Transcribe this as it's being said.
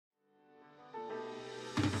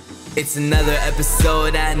It's another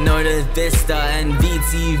episode at Northern Vista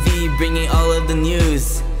NVTV, bringing all of the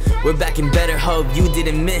news. We're back and better, hope you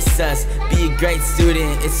didn't miss us. Be a great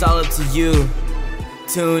student, it's all up to you.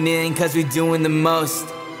 Tune in cause we're doing the most.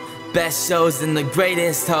 Best shows and the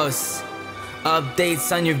greatest hosts.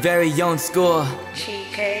 Updates on your very own school.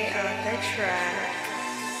 GK on the track.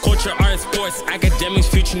 Culture, art, sports, academics,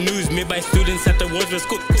 future news made by students at the Woodsville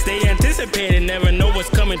School. Stay anticipated, never know what's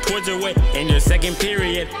coming towards your way. In your second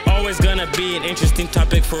period, always gonna be an interesting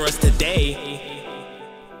topic for us today.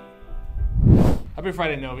 Happy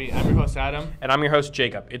Friday, Novi. I'm your host, Adam. And I'm your host,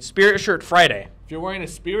 Jacob. It's Spirit Shirt Friday. If you're wearing a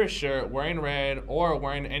Spirit shirt, wearing red, or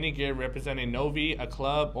wearing any gear representing Novi, a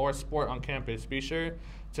club, or sport on campus, be sure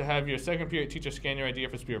to have your second period teacher scan your ID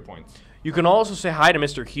for Spirit points. You can also say hi to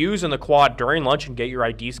Mr. Hughes in the quad during lunch and get your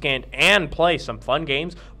ID scanned and play some fun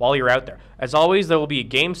games while you're out there. As always, there will be a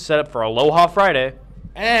game set up for Aloha Friday.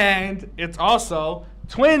 And it's also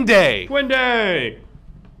Twin Day. Twin Day!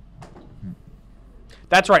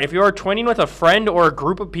 That's right. If you are twinning with a friend or a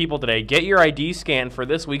group of people today, get your ID scanned for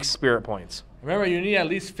this week's Spirit points. Remember, you need at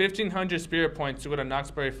least 1,500 Spirit points to go to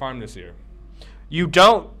Knoxbury Farm this year. You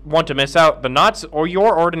don't want to miss out. The Knots or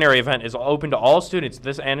Your Ordinary event is open to all students.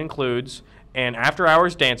 This and includes an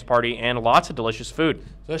after-hours dance party and lots of delicious food.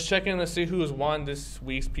 So let's check in to see who's won this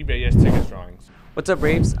week's PBS tickets drawings. What's up,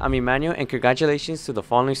 Braves? I'm Emmanuel, and congratulations to the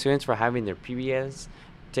following students for having their PBS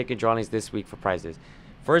ticket drawings this week for prizes.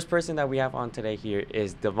 First person that we have on today here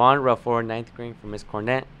is Devon Rafor, 9th grade from Miss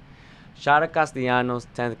Cornett. Shara Castellanos,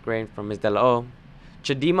 10th grade from Miss De La O.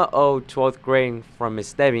 Chadima O, 12th grade from Miss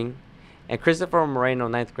Stebbing. And Christopher Moreno,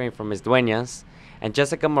 9th grade from Ms. Duenas, and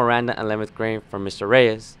Jessica Miranda, 11th grade from Mr.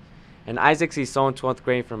 Reyes, and Isaac Sison, 12th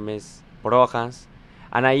grade from Ms. Borojas,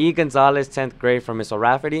 Anaí Gonzalez, 10th grade from Ms.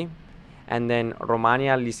 O'Rafferty, and then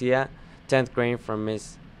Romania Alicia, 10th grade from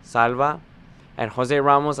Ms. Salva, and Jose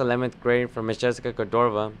Ramos, 11th grade from Ms. Jessica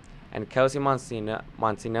Cordova, and Kelsey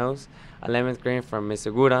Monsinos, 11th grade from Ms.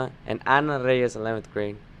 Segura, and Ana Reyes, 11th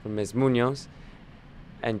grade from Ms. Munoz,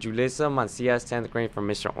 and Julissa Mancias, 10th grade from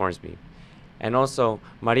Mr. Ormsby. And also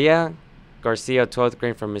Maria Garcia, 12th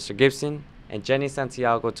grade from Mr. Gibson, and Jenny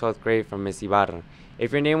Santiago, 12th grade from Ms. Ibarra.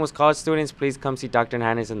 If your name was called, students, please come see Dr.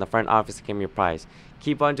 Hannes in the front office to claim your prize.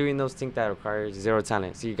 Keep on doing those things that require zero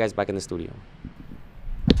talent. See you guys back in the studio.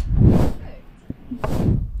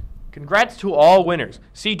 Congrats to all winners.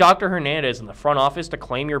 See Dr. Hernandez in the front office to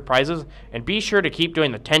claim your prizes, and be sure to keep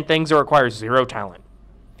doing the 10 things that require zero talent.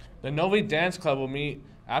 The Novi Dance Club will meet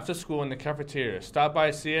after school in the cafeteria. Stop by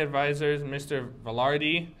CA Advisors Mr.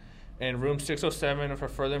 Velarde in room 607 for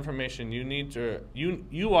further information.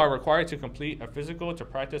 You are required to complete a physical to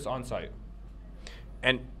practice on site.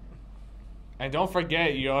 And don't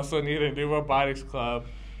forget, you also need a new robotics club.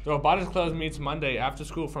 The robotics club meets Monday after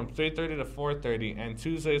school from 3:30 to 4:30 and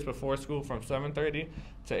Tuesdays before school from 7:30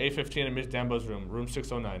 to 8:15 in Ms. Dambo's room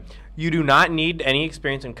 609. You do not need any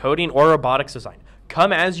experience in coding or robotics design.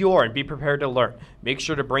 Come as you are and be prepared to learn. Make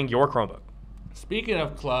sure to bring your Chromebook. Speaking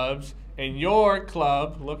of clubs, is your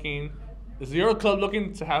club looking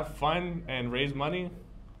to have fun and raise money?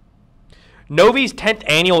 Novi's 10th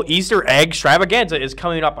annual Easter Egg Extravaganza is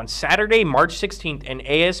coming up on Saturday, March 16th, and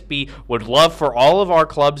ASB would love for all of our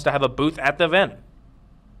clubs to have a booth at the event.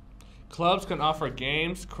 Clubs can offer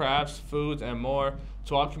games, crafts, foods, and more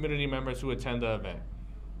to all community members who attend the event.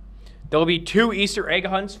 There will be 2 Easter egg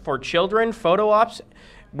hunts for children, photo ops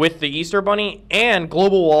with the Easter Bunny, and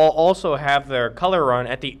Global Wall also have their color run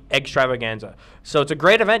at the Extravaganza. So it's a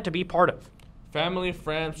great event to be part of. Family,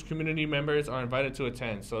 friends, community members are invited to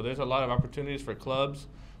attend, so there's a lot of opportunities for clubs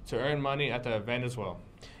to earn money at the event as well.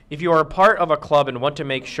 If you are a part of a club and want to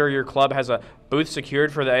make sure your club has a booth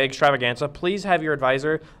secured for the Extravaganza, please have your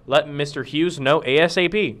advisor let Mr. Hughes know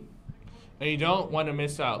ASAP. And you don't want to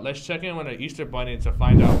miss out. Let's check in with the Easter Bunny to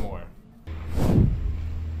find out more.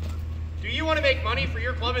 Do you want to make money for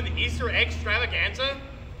your club in the Easter Egg Extravaganza?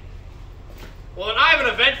 Well, then I have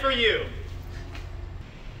an event for you.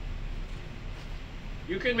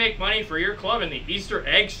 You can make money for your club in the Easter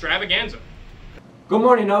Egg Extravaganza. Good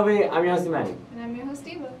morning, Novi. I'm your host, Emmanuel. And I'm your host,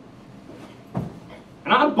 Eva.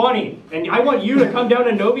 And I'm Bunny, and I want you to come down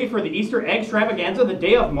to Novi for the Easter Egg Extravaganza the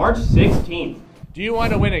day of March 16th. Do you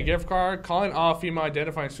want to win a gift card? Calling all female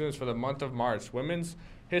identifying students for the month of March. Women's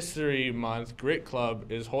History Month Grit Club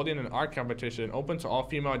is holding an art competition open to all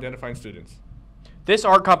female identifying students. This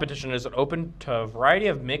art competition is open to a variety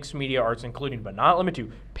of mixed media arts, including but not limited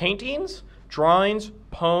to paintings, drawings,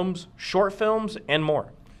 poems, short films, and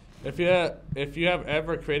more. If you have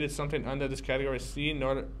ever created something under this category, see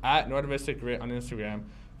at Northern Vista Grit on Instagram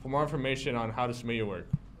for more information on how to submit your work.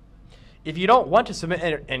 If you don't want to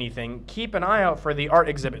submit anything, keep an eye out for the art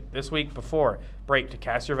exhibit this week before break to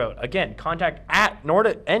cast your vote. Again, contact at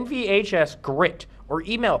NVHS Grit or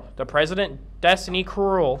email the President Destiny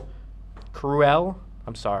Cruel.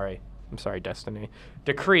 I'm sorry, Destiny.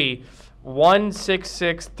 Decree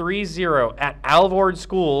 16630 at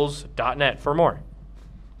alvordschools.net for more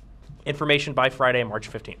information by Friday,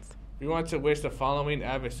 March 15th. We want to wish the following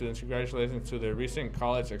Avid students congratulations to their recent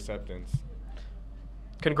college acceptance.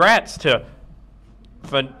 Congrats to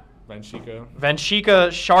Vanshika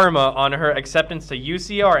Sharma on her acceptance to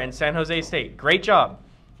UCR and San Jose State. Great job.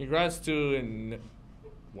 Congrats to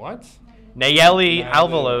Nayeli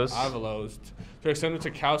Alvalos. To acceptance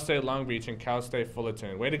to Cal State Long Beach and Cal State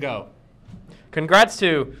Fullerton. Way to go. Congrats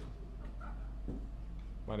to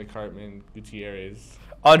Monty Cartman Gutierrez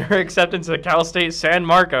on her acceptance to Cal State San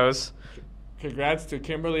Marcos. Congrats to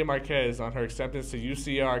Kimberly Marquez on her acceptance to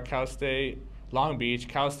UCR, Cal State Long Beach,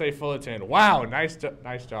 Cal State Fullerton. Wow, nice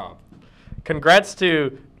job. Congrats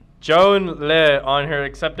to Joan Le on her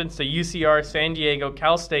acceptance to UCR, San Diego,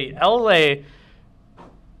 Cal State, LA,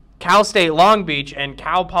 Cal State Long Beach, and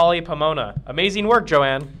Cal Poly Pomona. Amazing work,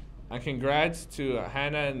 Joanne. And congrats to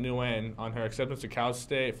Hannah Nguyen on her acceptance to Cal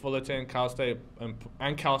State Fullerton, Cal State,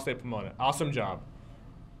 and Cal State Pomona. Awesome job.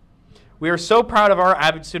 We are so proud of our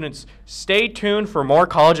Avid students. Stay tuned for more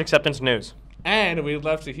college acceptance news. And we'd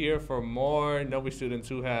love to hear from more Novi students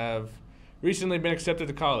who have recently been accepted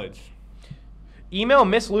to college. Email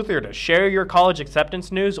Miss Luther to share your college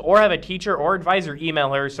acceptance news or have a teacher or advisor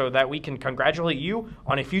email her so that we can congratulate you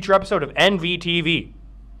on a future episode of NVTV.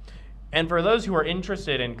 And for those who are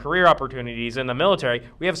interested in career opportunities in the military,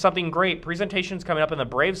 we have something great, presentations coming up in the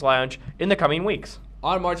Braves Lounge in the coming weeks.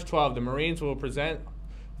 On March 12th, the Marines will present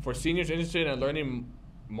for seniors interested in learning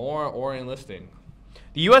more or enlisting.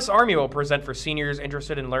 The U.S. Army will present for seniors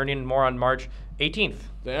interested in learning more on March 18th.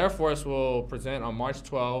 The Air Force will present on March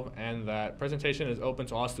 12th, and that presentation is open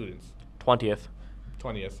to all students. 20th,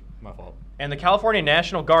 my fault. And the California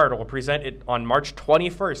National Guard will present it on March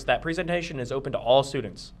 21st. That presentation is open to all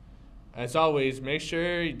students. As always, make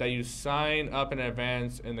sure that you sign up in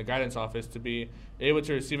advance in the guidance office to be able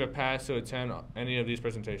to receive a pass to attend any of these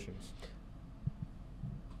presentations.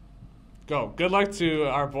 Go. Good luck to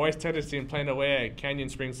our boys tennis team playing away at Canyon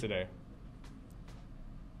Springs today.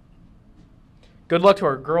 Good luck to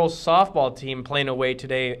our girls softball team playing away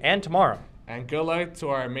today and tomorrow. And good luck to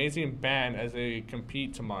our amazing band as they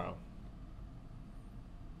compete tomorrow.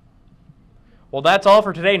 Well, that's all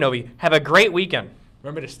for today, Novi. Have a great weekend.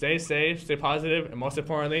 Remember to stay safe, stay positive, and most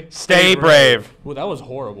importantly, stay brave. Ooh, that was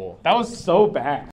horrible. That was so bad.